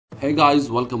Hey guys,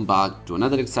 welcome back to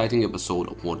another exciting episode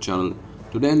of our channel.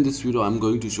 Today in this video I'm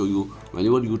going to show you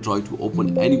whenever you try to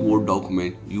open any Word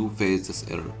document you face this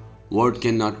error. Word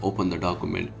cannot open the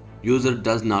document. User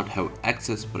does not have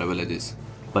access privileges.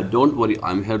 But don't worry,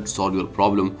 I'm here to solve your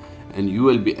problem and you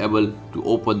will be able to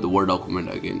open the Word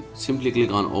document again. Simply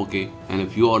click on OK, and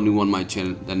if you are new on my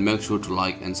channel then make sure to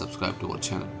like and subscribe to our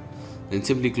channel. Then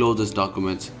simply close this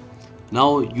document.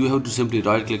 Now you have to simply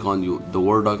right click on the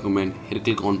Word document, here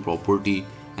click on property,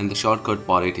 and the shortcut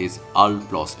for it is Alt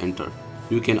plus Enter.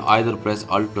 You can either press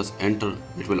Alt plus Enter,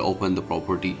 it will open the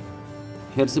property.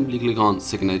 Here simply click on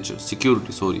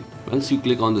security. Once you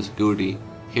click on the security,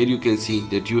 here you can see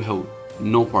that you have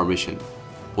no permission,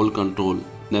 full control,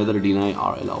 neither deny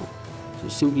or allow. So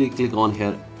simply click on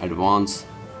here advanced.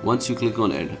 Once you click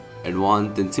on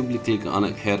advanced, then simply click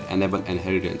on here enable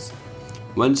inheritance.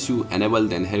 Once you enable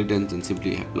the inheritance, then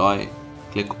simply apply,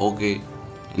 click OK,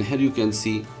 and here you can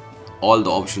see all the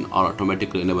options are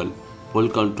automatically enabled: full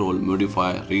control,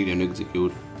 modify, read and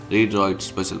execute, read, write,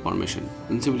 special permission.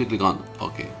 Then simply click on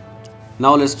OK.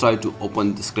 Now let's try to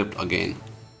open the script again,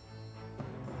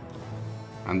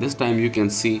 and this time you can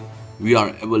see we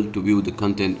are able to view the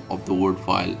content of the Word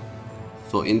file.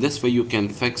 So in this way you can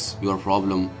fix your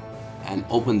problem and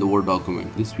open the Word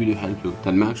document. This video helped you,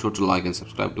 then make sure to like and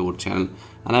subscribe to our channel,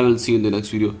 and I will see you in the next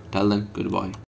video. Till then, goodbye.